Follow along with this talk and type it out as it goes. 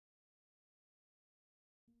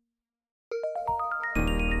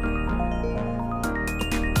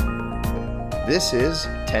This is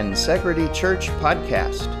Tensegrity Church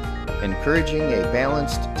Podcast, encouraging a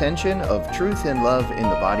balanced tension of truth and love in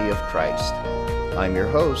the body of Christ. I'm your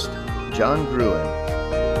host, John Gruen.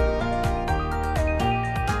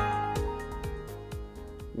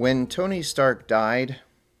 When Tony Stark died,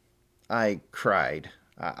 I cried.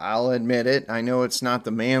 I'll admit it. I know it's not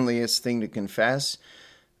the manliest thing to confess,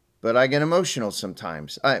 but I get emotional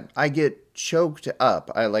sometimes. I get choked up,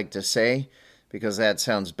 I like to say, because that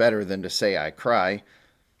sounds better than to say I cry.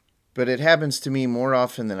 But it happens to me more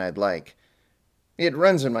often than I'd like. It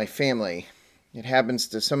runs in my family. It happens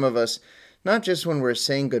to some of us, not just when we're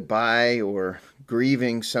saying goodbye or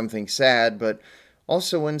grieving something sad, but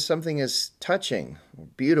also when something is touching,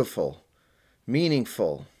 beautiful,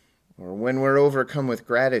 meaningful, or when we're overcome with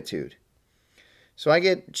gratitude. So I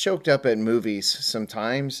get choked up at movies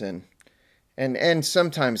sometimes, and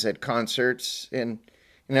sometimes at concerts, and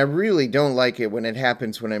I really don't like it when it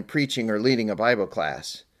happens when I'm preaching or leading a Bible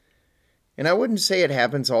class. And I wouldn't say it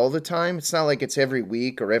happens all the time. It's not like it's every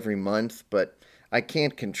week or every month, but I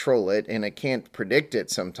can't control it, and I can't predict it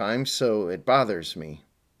sometimes, so it bothers me.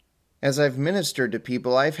 As I've ministered to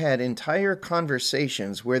people, I've had entire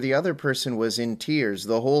conversations where the other person was in tears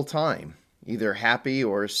the whole time, either happy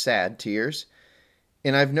or sad tears.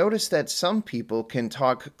 And I've noticed that some people can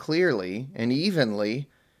talk clearly and evenly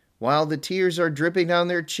while the tears are dripping down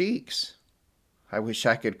their cheeks. I wish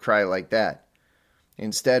I could cry like that.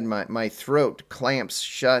 Instead, my throat clamps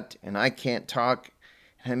shut and I can't talk,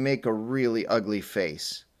 and I make a really ugly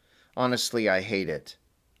face. Honestly, I hate it.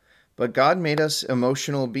 But God made us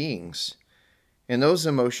emotional beings, and those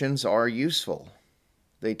emotions are useful.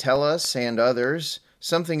 They tell us and others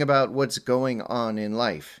something about what's going on in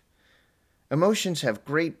life. Emotions have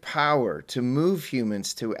great power to move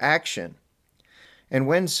humans to action. And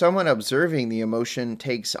when someone observing the emotion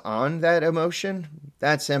takes on that emotion,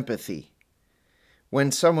 that's empathy.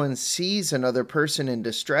 When someone sees another person in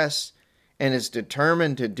distress and is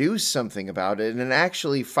determined to do something about it and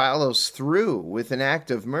actually follows through with an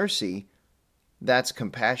act of mercy, that's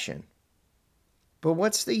compassion. But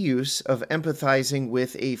what's the use of empathizing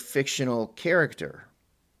with a fictional character?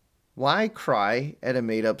 Why cry at a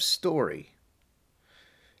made-up story?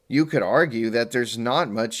 You could argue that there's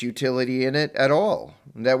not much utility in it at all,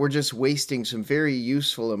 that we're just wasting some very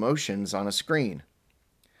useful emotions on a screen.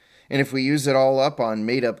 And if we use it all up on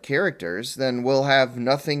made-up characters, then we'll have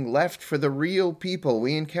nothing left for the real people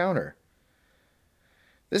we encounter.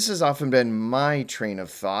 This has often been my train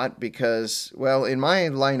of thought because, well, in my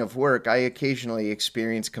line of work, I occasionally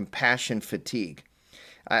experience compassion fatigue.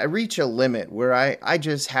 I reach a limit where I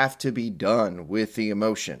just have to be done with the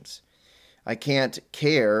emotions. I can't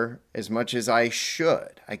care as much as I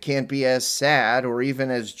should. I can't be as sad or even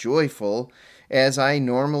as joyful as I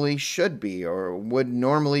normally should be or would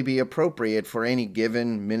normally be appropriate for any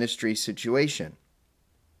given ministry situation.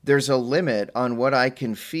 There's a limit on what I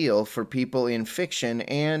can feel for people in fiction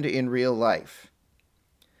and in real life.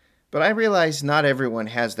 But I realize not everyone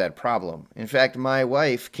has that problem. In fact, my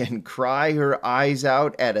wife can cry her eyes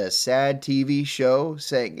out at a sad TV show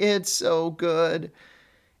saying, "It's so good,"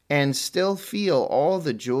 and still feel all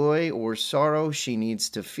the joy or sorrow she needs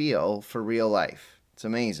to feel for real life. It's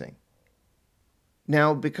amazing.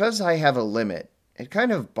 Now, because I have a limit, it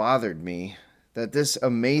kind of bothered me that this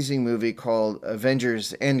amazing movie called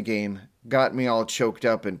Avengers Endgame got me all choked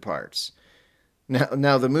up in parts.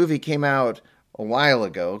 Now the movie came out a while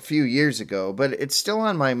ago, a few years ago, but it's still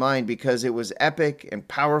on my mind because it was epic and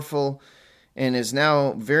powerful and is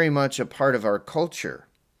now very much a part of our culture.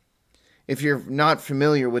 If you're not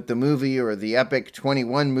familiar with the movie or the epic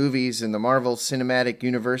 21 movies in the Marvel Cinematic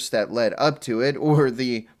Universe that led up to it, or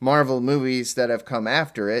the Marvel movies that have come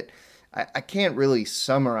after it, I can't really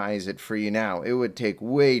summarize it for you now. It would take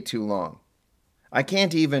way too long. I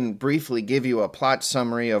can't even briefly give you a plot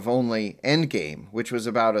summary of only Endgame, which was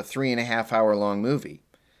about a 3.5-hour long movie.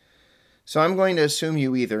 So I'm going to assume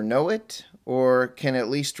you either know it or can at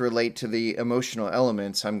least relate to the emotional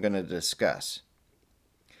elements I'm going to discuss.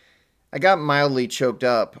 I got mildly choked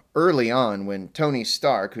up early on when Tony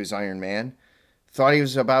Stark, who's Iron Man, thought he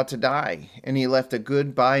was about to die, and he left a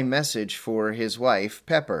goodbye message for his wife,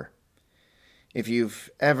 Pepper. If you've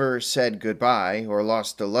ever said goodbye or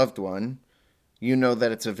lost a loved one, you know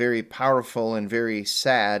that it's a very powerful and very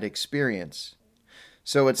sad experience.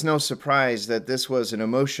 So it's no surprise that this was an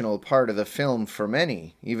emotional part of the film for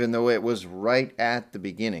many, even though it was right at the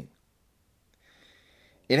beginning.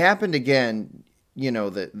 It happened again,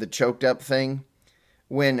 the choked up thing,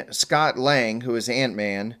 when Scott Lang, who is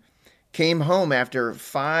Ant-Man, came home after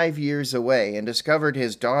 5 years away and discovered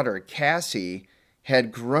his daughter, Cassie,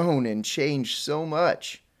 had grown and changed so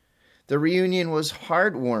much. The reunion was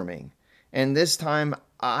heartwarming, and this time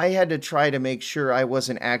I had to try to make sure I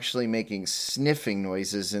wasn't actually making sniffing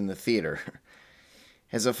noises in the theater.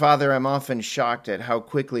 As a father, I'm often shocked at how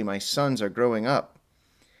quickly my sons are growing up.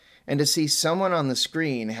 And to see someone on the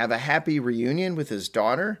screen have a happy reunion with his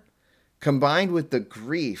daughter, combined with the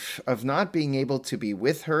grief of not being able to be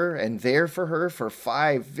with her and there for her for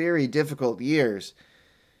 5 very difficult years,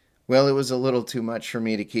 well, it was a little too much for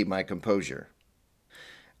me to keep my composure.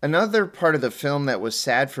 Another part of the film that was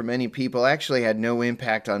sad for many people actually had no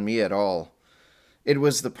impact on me at all. It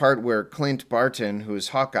was the part where Clint Barton, who's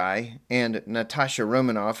Hawkeye, and Natasha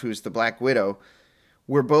Romanoff, who's the Black Widow,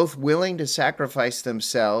 were both willing to sacrifice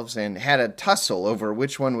themselves and had a tussle over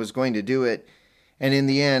which one was going to do it, and in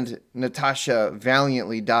the end, Natasha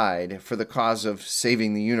valiantly died for the cause of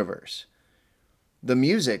saving the universe. The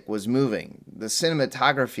music was moving, the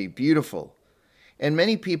cinematography beautiful, and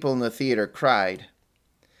many people in the theater cried.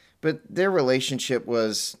 But their relationship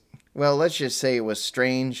was, well, let's just say it was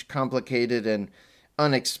strange, complicated, and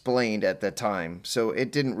unexplained at the time, so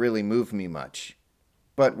it didn't really move me much.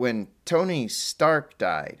 But when Tony Stark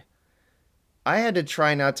died, I had to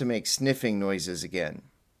try not to make sniffing noises again.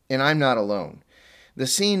 And I'm not alone. The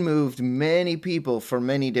scene moved many people for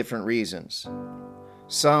many different reasons.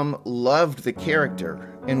 Some loved the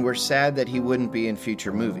character and were sad that he wouldn't be in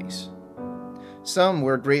future movies. Some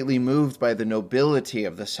were greatly moved by the nobility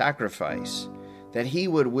of the sacrifice, that he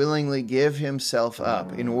would willingly give himself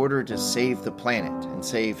up in order to save the planet and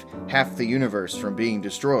save half the universe from being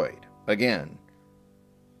destroyed again.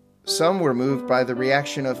 Some were moved by the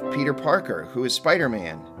reaction of Peter Parker, who is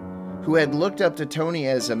Spider-Man, who had looked up to Tony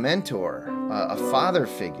as a mentor, a father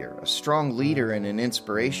figure, a strong leader, and an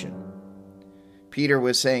inspiration. Peter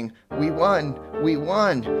was saying, we won,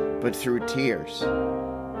 but through tears.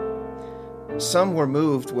 Some were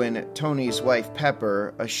moved when Tony's wife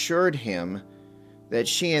Pepper assured him that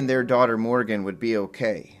she and their daughter Morgan would be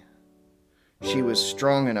okay. She was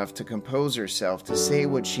strong enough to compose herself to say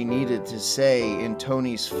what she needed to say in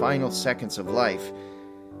Tony's final seconds of life,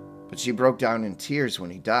 but she broke down in tears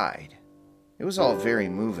when he died. It was all very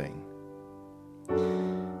moving.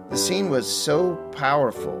 The scene was so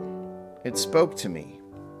powerful, it spoke to me.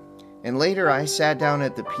 And later I sat down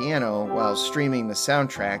at the piano while streaming the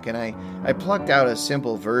soundtrack, and I plucked out a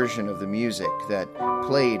simple version of the music that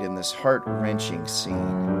played in this heart-wrenching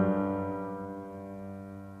scene.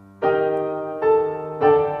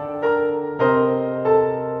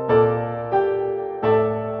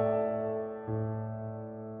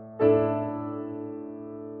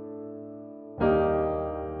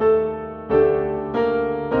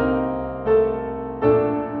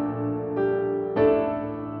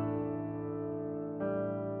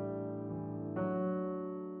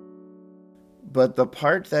 But the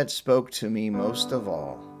part that spoke to me most of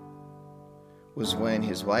all was when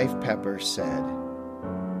his wife Pepper said,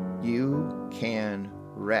 "You can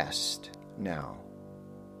rest now."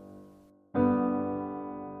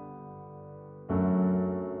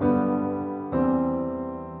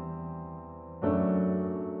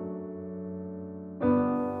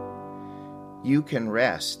 "You can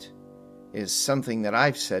rest" is something that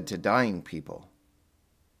I've said to dying people.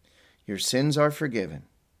 Your sins are forgiven.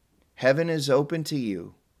 Heaven is open to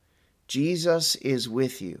you. Jesus is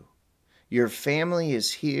with you. Your family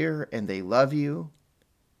is here and they love you.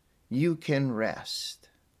 You can rest.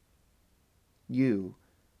 You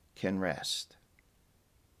can rest.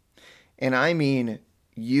 And I mean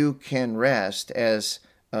you can rest as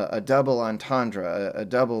a double entendre, a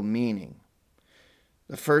double meaning.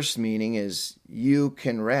 The first meaning is you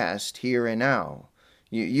can rest here and now.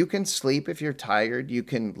 You can sleep if you're tired. You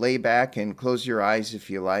can lay back and close your eyes if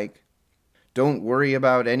you like. Don't worry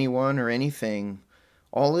about anyone or anything.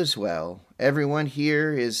 All is well. Everyone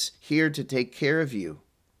here is here to take care of you.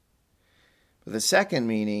 But the second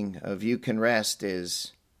meaning of you can rest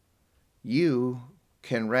is you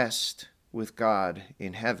can rest with God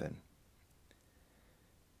in heaven.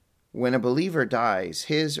 When a believer dies,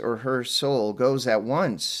 his or her soul goes at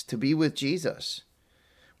once to be with Jesus.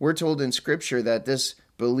 We're told in Scripture that this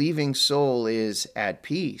believing soul is at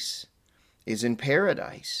peace, is in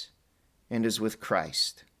paradise, and is with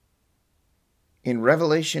Christ. In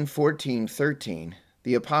Revelation 14:13,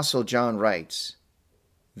 the Apostle John writes,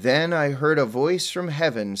 "Then I heard a voice from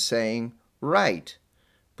heaven saying, 'Write,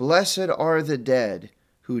 blessed are the dead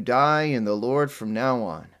who die in the Lord from now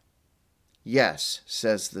on.' Yes,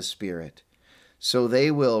 says the Spirit, so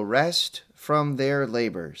they will rest from their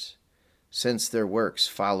labors, since their works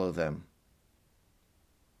follow them."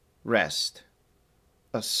 Rest,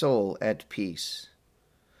 a soul at peace.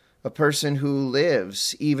 a person who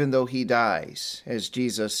lives even though he dies, as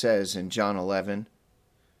Jesus says in John 11.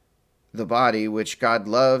 The body which God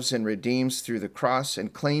loves and redeems through the cross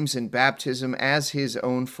and claims in baptism as his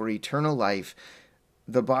own for eternal life,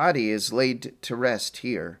 the body is laid to rest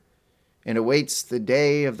here and awaits the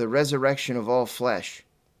day of the resurrection of all flesh,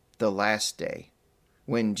 the last day,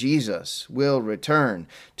 when Jesus will return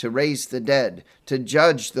to raise the dead, to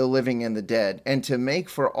judge the living and the dead, and to make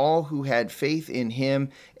for all who had faith in him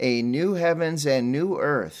a new heavens and new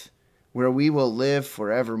earth where we will live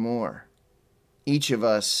forevermore. Each of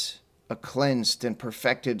us a cleansed and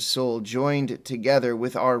perfected soul joined together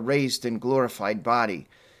with our raised and glorified body.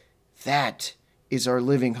 That is our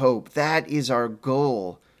living hope. That is our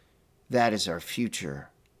goal. That is our future.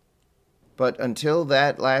 But until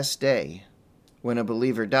that last day, when a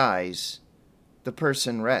believer dies, the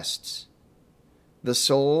person rests. The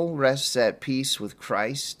soul rests at peace with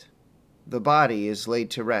Christ. The body is laid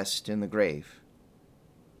to rest in the grave.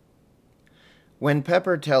 When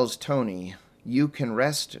Pepper tells Tony, "You can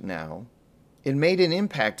rest now," it made an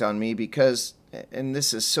impact on me because, and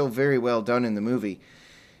this is so very well done in the movie,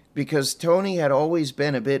 because Tony had always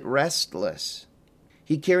been a bit restless.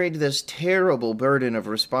 He carried this terrible burden of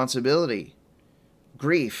responsibility,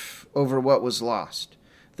 grief over what was lost,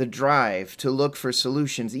 the drive to look for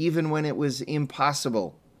solutions even when it was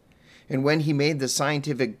impossible. And when he made the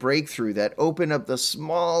scientific breakthrough that opened up the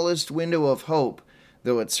smallest window of hope,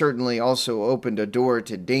 though it certainly also opened a door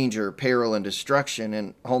to danger, peril, and destruction,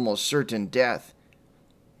 and almost certain death,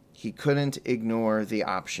 he couldn't ignore the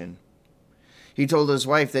option. He told his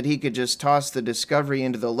wife that he could just toss the Discovery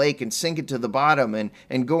into the lake and sink it to the bottom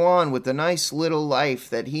and go on with the nice little life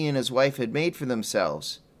that he and his wife had made for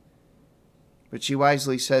themselves. But she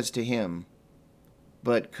wisely says to him,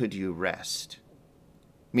 "But could you rest?"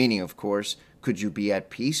 Meaning, of course, could you be at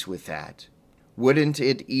peace with that? Wouldn't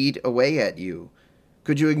it eat away at you?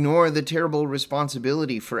 Could you ignore the terrible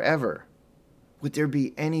responsibility forever? Would there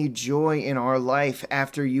be any joy in our life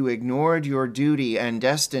after you ignored your duty and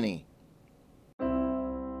destiny?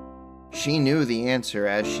 She knew the answer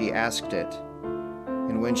as she asked it.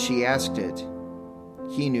 And when she asked it,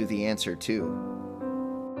 he knew the answer too.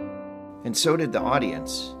 And so did the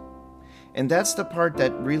audience. And that's the part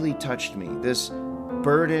that really touched me, this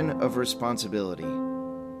burden of responsibility.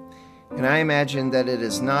 And I imagine that it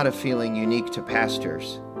is not a feeling unique to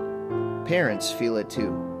pastors. Parents feel it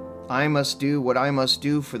too. I must do what I must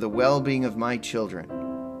do for the well-being of my children.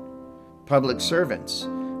 Public servants,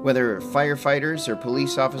 whether firefighters or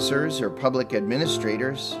police officers or public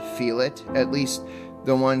administrators, feel it, at least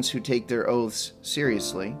the ones who take their oaths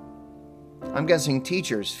seriously. I'm guessing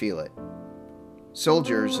teachers feel it.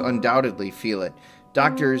 Soldiers undoubtedly feel it.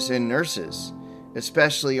 Doctors and nurses,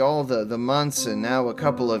 especially all the months and now a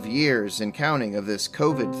couple of years and counting of this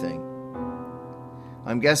COVID thing.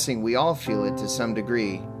 I'm guessing we all feel it to some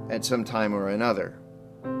degree at some time or another.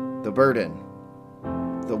 The burden,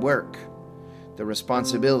 the work, the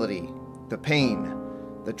responsibility, the pain,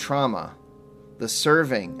 the trauma, the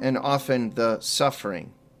serving, and often the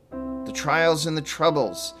suffering, the trials and the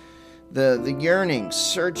troubles, the yearning,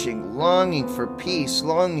 searching, longing for peace,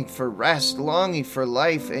 longing for rest, longing for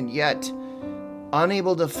life, and yet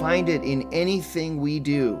unable to find it in anything we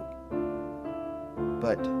do,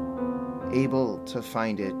 but able to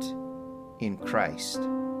find it in Christ.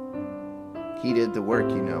 He did the work,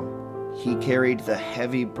 you know. He carried the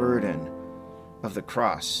heavy burden of the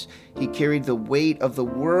cross. He carried the weight of the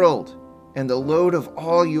world and the load of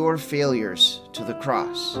all your failures to the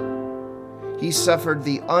cross. He suffered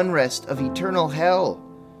the unrest of eternal hell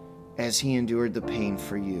as he endured the pain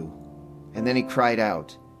for you. And then he cried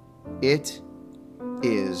out, "It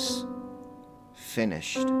is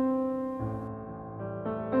finished."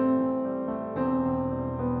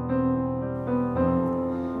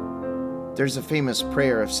 There's a famous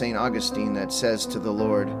prayer of St. Augustine that says to the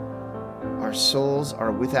Lord, "Our souls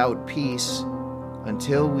are without peace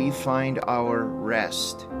until we find our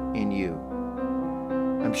rest in you."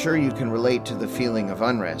 I'm sure you can relate to the feeling of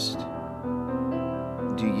unrest.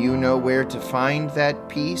 Do you know where to find that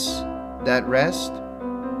peace, that rest?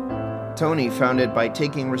 Tony found it by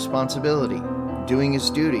taking responsibility, doing his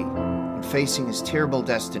duty, and facing his terrible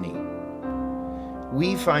destiny.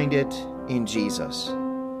 We find it in Jesus,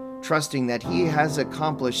 trusting that he has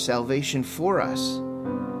accomplished salvation for us,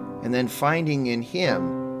 and then finding in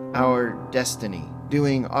him our destiny,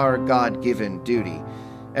 doing our God-given duty,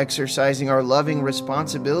 exercising our loving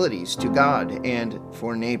responsibilities to God and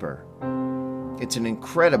for neighbor. It's an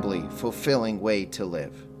incredibly fulfilling way to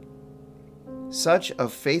live. Such a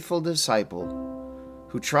faithful disciple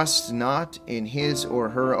who trusts not in his or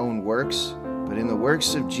her own works, but in the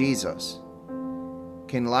works of Jesus,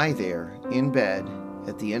 can lie there in bed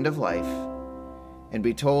at the end of life and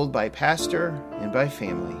be told by pastor and by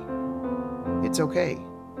family, it's okay.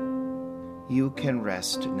 You can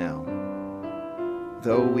rest now.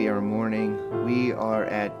 Though we are mourning, we are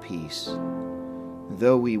at peace.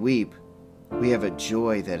 Though we weep, we have a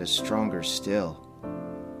joy that is stronger still.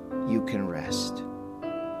 You can rest.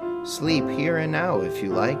 Sleep here and now if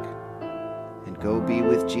you like, and go be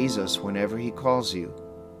with Jesus whenever he calls you.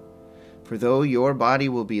 For though your body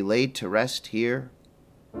will be laid to rest here,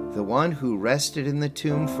 the one who rested in the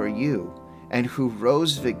tomb for you and who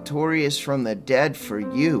rose victorious from the dead for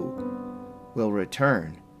you will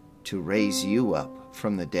return to raise you up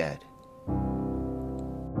from the dead.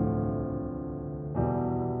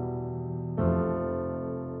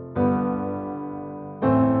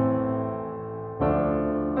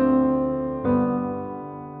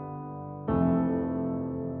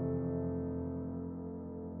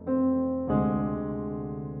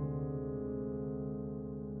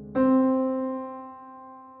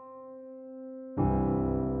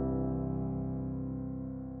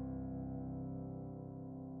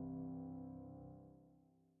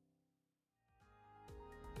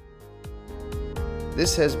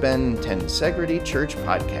 This has been Tensegrity Church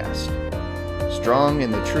Podcast. Strong in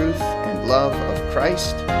the truth and love of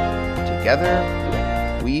Christ, together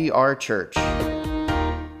we are church.